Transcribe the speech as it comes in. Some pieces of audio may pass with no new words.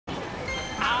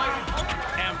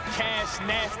fresh,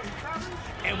 nasty,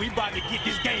 and we about to get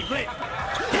this game lit. All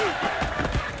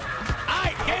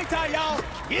right, game time, y'all. Score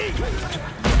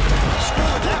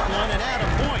that one and add a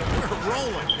point. We're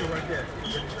rolling. Right there.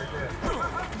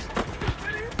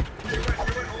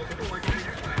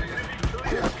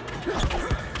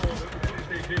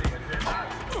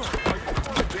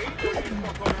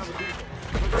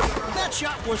 That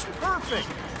shot was perfect.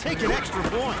 Take an extra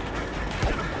point.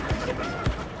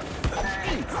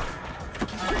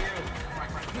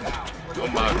 Oh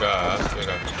my God, I still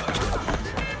got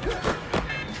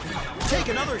Take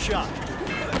another shot.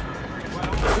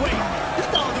 Wait, you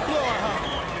thought the blower,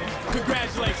 huh?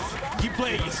 Congratulations, you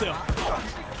played yourself.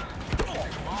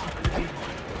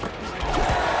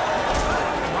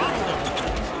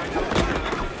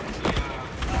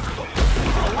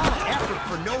 A lot of effort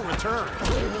for no return.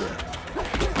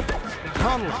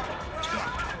 Conley.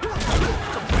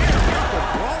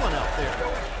 Rolling out there.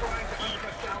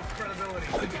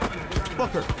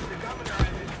 Booker.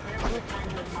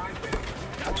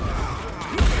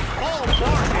 Oh,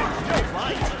 Martin, no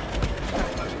light.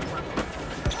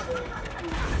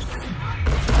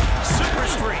 Super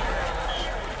streak.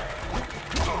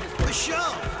 The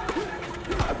shove.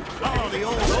 Oh, the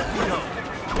old okey-doke.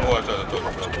 Oh, I thought it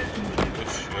was good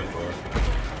shit, boy.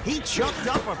 He chucked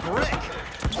up a brick.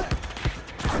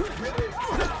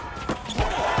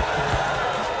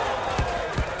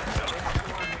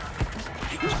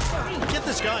 Get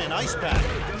this guy an ice pack.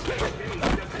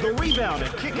 The rebound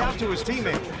and kick out to his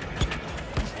teammate.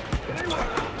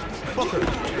 Booker.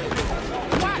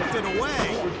 Whacked it away.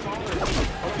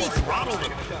 He throttled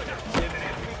him.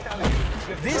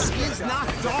 This is not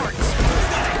darts.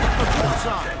 The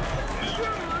bullseye.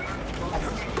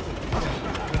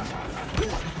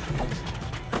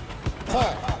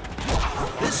 Paul.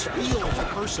 This feels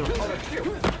personal.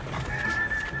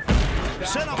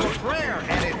 Set up a prayer,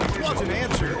 and it wasn't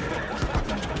answered.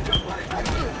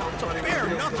 It's a bare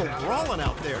knuckle brawling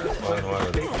out there.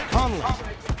 Conley.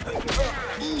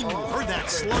 Heard that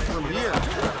slug from here.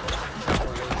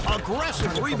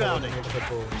 Aggressive rebounding. I'm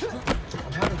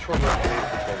having trouble.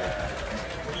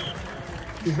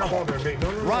 He's not bothering me. No,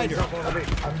 Ryder. He's not bothering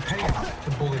me. I'm paying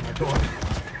to bully my daughter.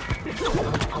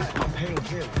 I'm paying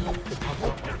him to toughen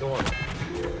up my daughter.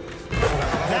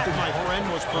 That, my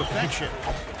friend, was perfection.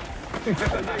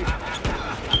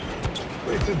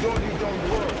 It's a doggy dog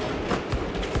world.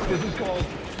 This is called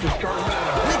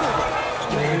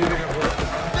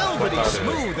Velvety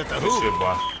smooth at the Good shit, hoop. boy.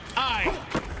 All right,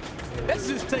 let's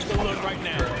just take a look right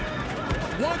now.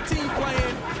 One team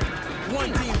playing,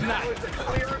 one team's not.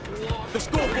 The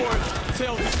scoreboard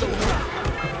tells the story.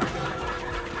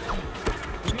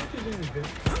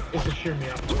 It's to cheer me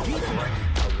up.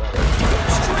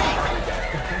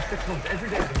 Every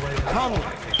day I've been waiting. Conley.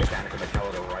 Get Danica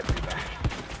McKellar to write me back.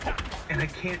 And I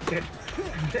can't get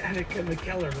Danica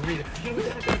McKellar to read it. You know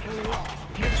what Danica McKellar was?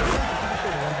 Do you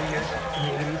remember in the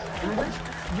 80s?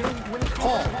 Remember?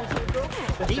 Paul.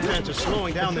 Defense is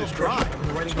slowing down this drive.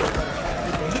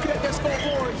 Looking at that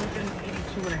scoreboard,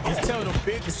 it's telling a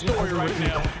big story right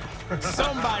now.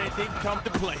 Somebody didn't come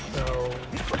to play.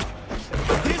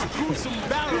 This gruesome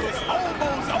battle is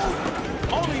almost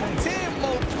over. Only 10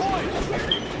 more points.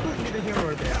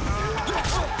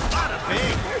 Bada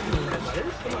bing.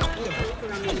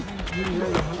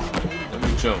 Let me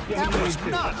jump. That was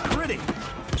not pretty.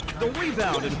 The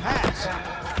rebound and pass.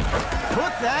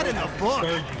 Put that in the book.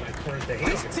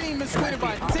 This team is winning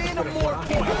by 10 or more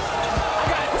points. I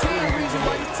got 10 reasons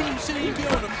why this team shouldn't even be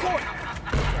on the court.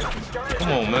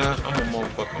 Come on, man. I'm a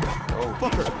motherfucker. Oh.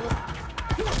 Booker.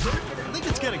 I think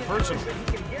it's getting personal.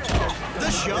 The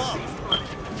shove.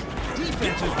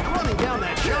 Defense is running down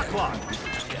that shot clock.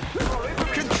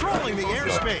 Controlling the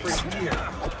airspace.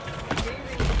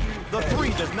 The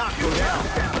three does not go down.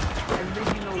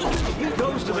 He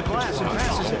goes to the glass and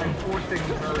passes it.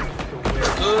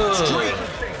 Streak.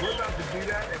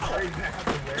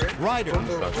 Ryder.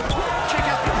 Check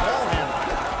out the ball handle.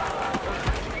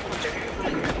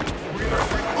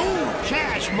 Ooh,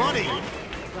 cash money.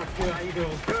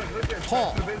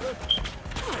 Paul.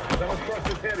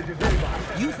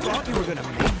 You thought you were going to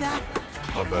make that?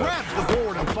 My bad. Grabs the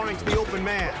board and finds the open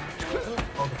man.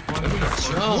 Let me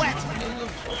jump. Wet.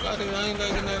 I ain't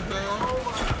liking that, man.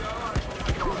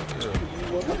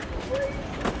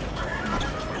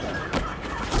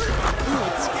 Ooh,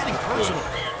 it's getting personal.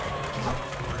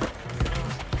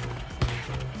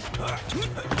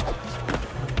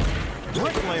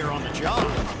 Bricklayer on the job.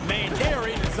 Man, they're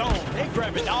in the zone. They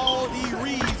grabbing all these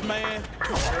reads, man.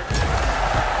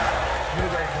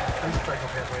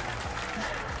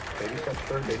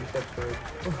 Baby step third.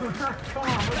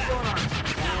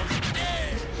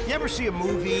 You ever see a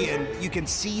movie and you can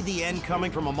see the end coming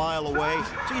from a mile away,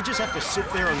 so you just have to sit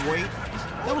there and wait?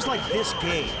 That was like this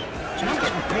game. And I'm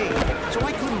getting paid, so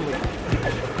I couldn't leave.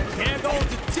 Hand on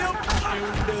to tip, and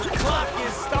the clock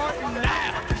is starting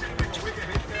now.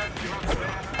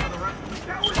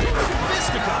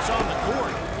 Fisticuffs on the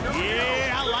court.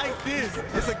 Yeah, I like this.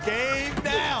 It's a game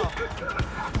now.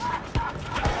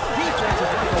 Defense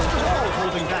is like a wall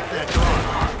holding back that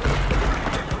drive.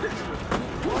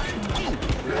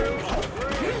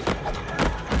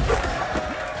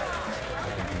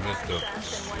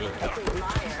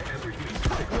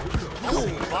 Oh,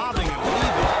 bobbing and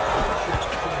weaving.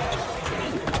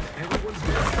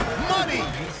 Money!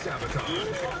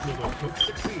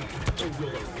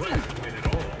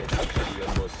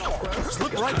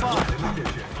 Slip right by.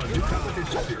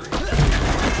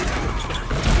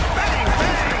 Bang,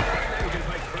 bang!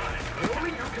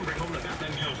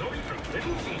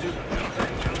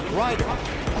 Ryder.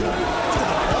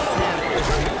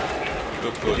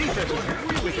 Good push. Defense is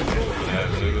really controlling.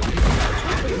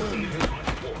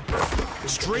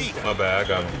 Street. My bad, I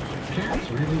got him.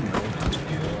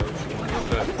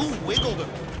 Ooh, wiggled him.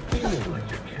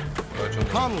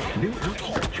 Conley.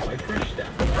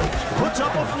 Puts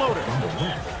up a floater.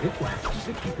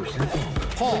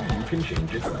 Paul. You can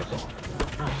change it less off.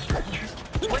 I'll stretch.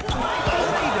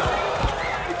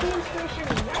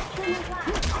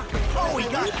 Oh, he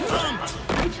got dumped.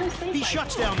 He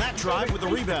shuts down that drive with the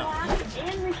rebound.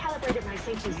 And recalibrated my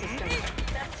safety system.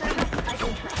 That service I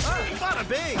can trust. Bada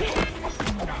bing.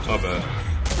 My bad.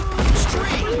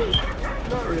 Street.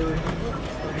 Not really.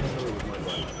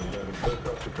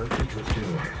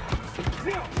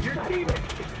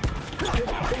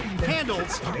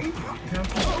 Handles.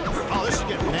 Oh, this is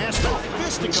getting nasty.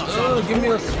 Fisticuffs. Oh, give me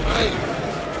a spike.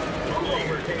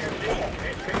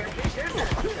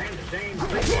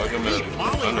 Wait a minute.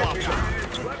 Mollywops him.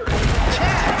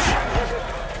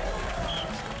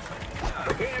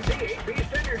 The KFC 8-piece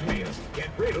tenders meal. Get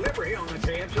free delivery on the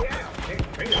KFC app.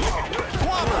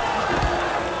 Clobber.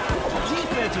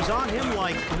 Defense is on him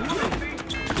like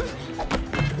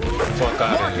Fuck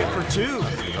out of mark here. it for two.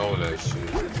 You know that shit.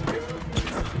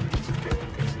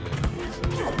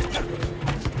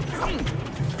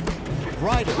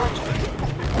 Ryder.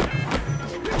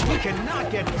 He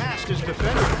cannot get past his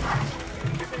defender.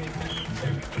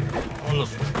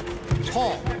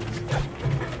 Paul.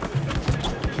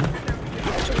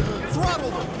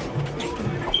 Throttled him.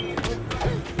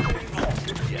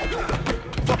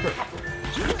 Booker.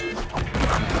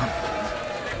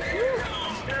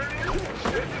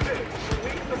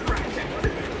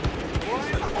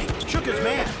 Shook his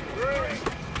man.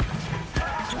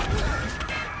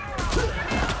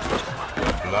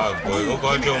 Loud boy, go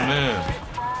guard your man.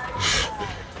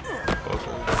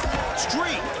 Okay.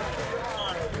 Street.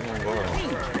 Come on, guard.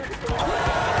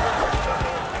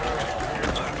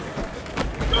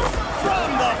 From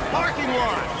the parking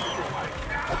lot.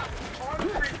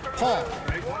 Paul.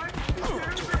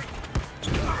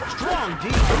 Strong D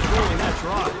controlling that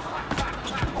drive.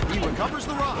 He recovers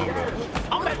the rock.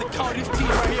 I'm at to call this team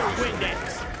right here Windex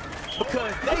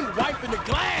because they wiping the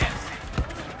glass.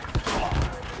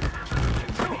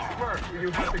 First, you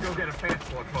have to go get a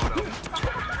passport photo.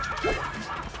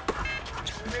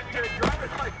 Maybe get a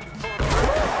driver's license photo.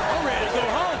 I'm ready to go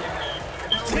home.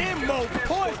 10 more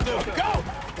points to go.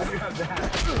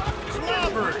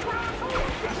 Clobbered.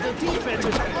 The defense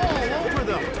is all over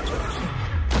them.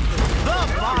 The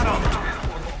bottom.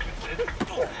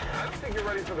 I don't think you're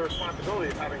ready for the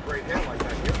responsibility of having great hair like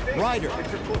that. You think Ryder.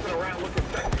 it's just flipping around looking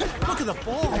sexy. Look at the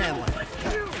ball handling.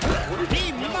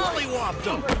 He mollywopped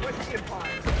him.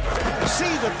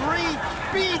 See the three,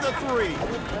 be the three.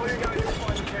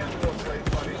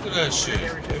 Look at that shit.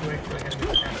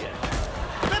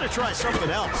 Better try something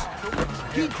else.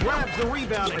 He grabs the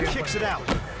rebound and kicks it out.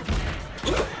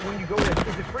 When you go in,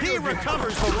 is it free He or is it-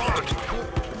 recovers the rock.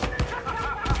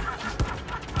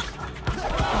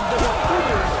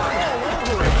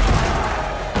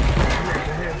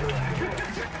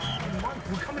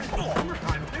 We're coming into the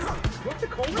summertime, too. What's the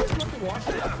coldest? What's the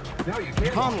water? No, you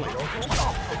can't. Conley.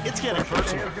 It's getting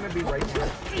personal. It's going to be right here.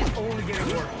 It's only getting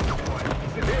worse.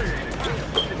 It's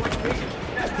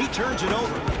like He turns it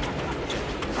over.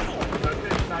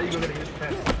 now you're going to use the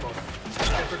passport.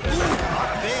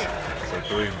 Not big. For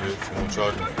three, bitch. I'm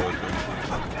charging for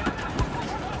it.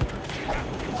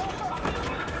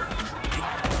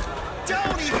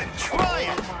 Don't even try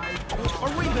it. A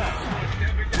rebound.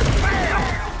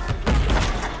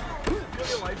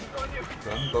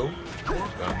 Rambo.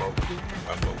 Rambo.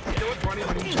 Rambo.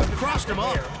 Crossed him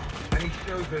up. And he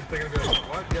shows this, they're going to be like,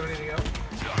 what? Do you have anything else?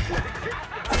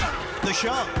 The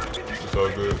shove. So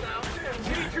good.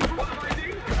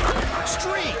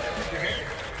 Streak!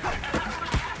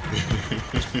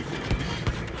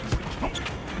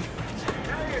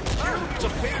 It's a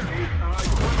pair.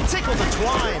 Tickle the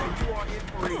twine.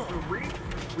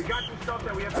 We got some stuff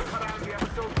that we have to cut out of the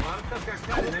episode. A lot of stuff got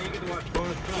cut, and then you get to watch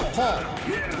bonus films. Paul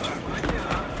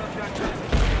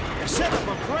set up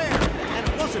a prayer, and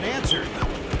it wasn't answered.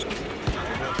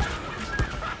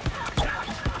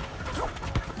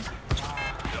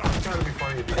 It's gotta be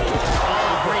funny if you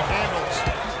Oh, great handles.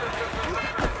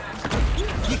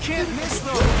 You can't miss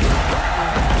those.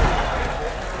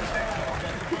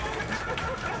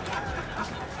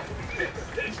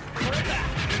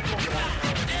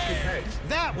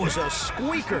 That was a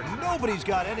squeaker. Nobody's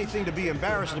got anything to be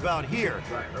embarrassed about here,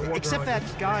 except that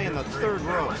guy in the third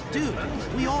row. Dude,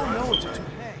 we all know it's a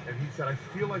toupee. And he said, I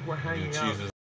feel like we're hanging out. Jesus.